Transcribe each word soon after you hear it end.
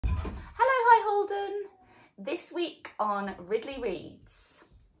Golden. This week on Ridley Reads,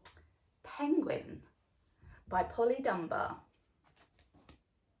 Penguin by Polly Dunbar.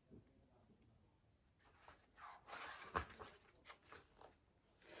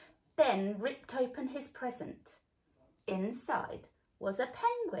 Ben ripped open his present. Inside was a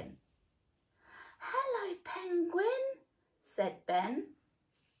penguin. "Hello, Penguin," said Ben.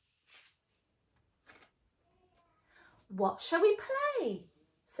 "What shall we play?"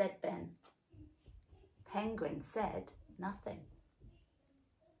 said Ben. Penguin said nothing.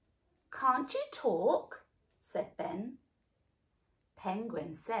 "Can't you talk?" said Ben.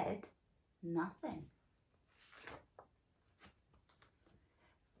 Penguin said nothing.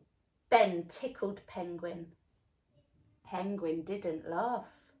 Ben tickled Penguin. Penguin didn't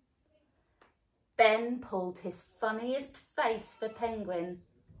laugh. Ben pulled his funniest face for Penguin.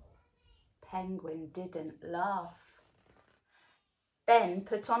 Penguin didn't laugh. Ben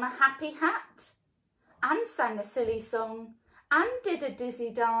put on a happy hat and sang a silly song and did a dizzy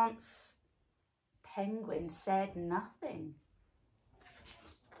dance. Penguin said nothing.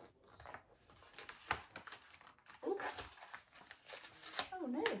 Oops. Oh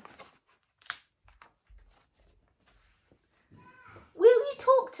no. "Will you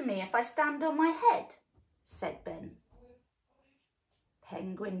talk to me if I stand on my head?" said Ben.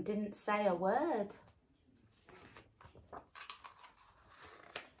 Penguin didn't say a word.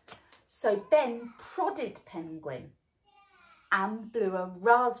 So Ben prodded Penguin and blew a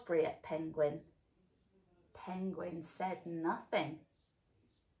raspberry at Penguin. Penguin said nothing.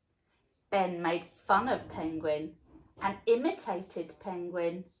 Ben made fun of Penguin and imitated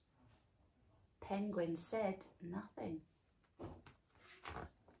Penguin. Penguin said nothing.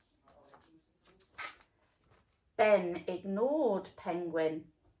 Ben ignored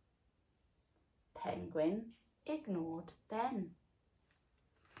Penguin. Penguin ignored Ben.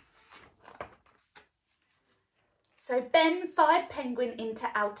 So Ben fired Penguin into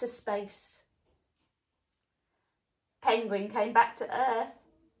outer space. Penguin came back to Earth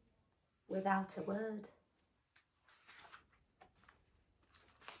without a word.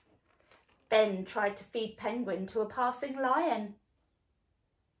 Ben tried to feed Penguin to a passing lion.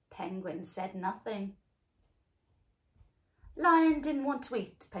 Penguin said nothing. Lion didn't want to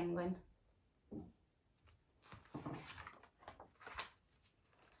eat Penguin.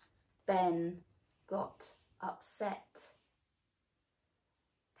 Ben got upset.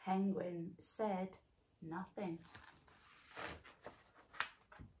 Penguin said nothing.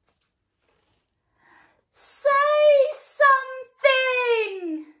 "Say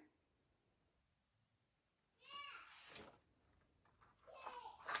something!"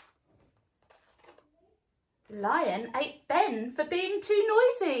 Lion ate Ben for being too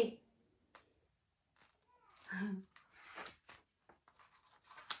noisy.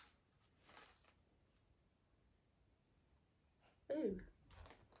 Ooh.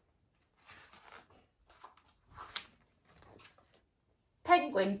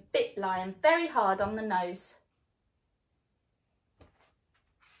 Penguin bit Lion very hard on the nose.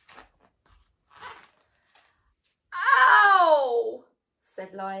 "Ow!"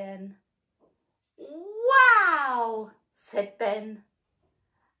 said Lion. "Wow!" said Ben.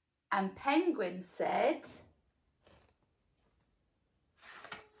 And Penguin said,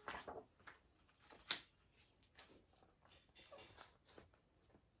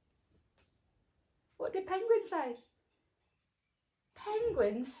 what did Penguin say?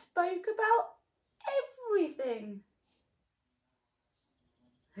 Penguin spoke about everything.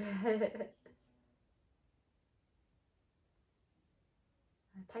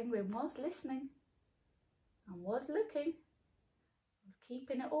 Penguin was listening and was looking, was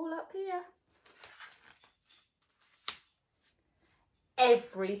keeping it all up here.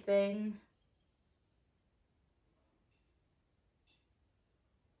 Everything.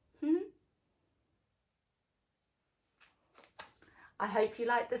 I hope you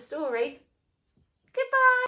liked the story.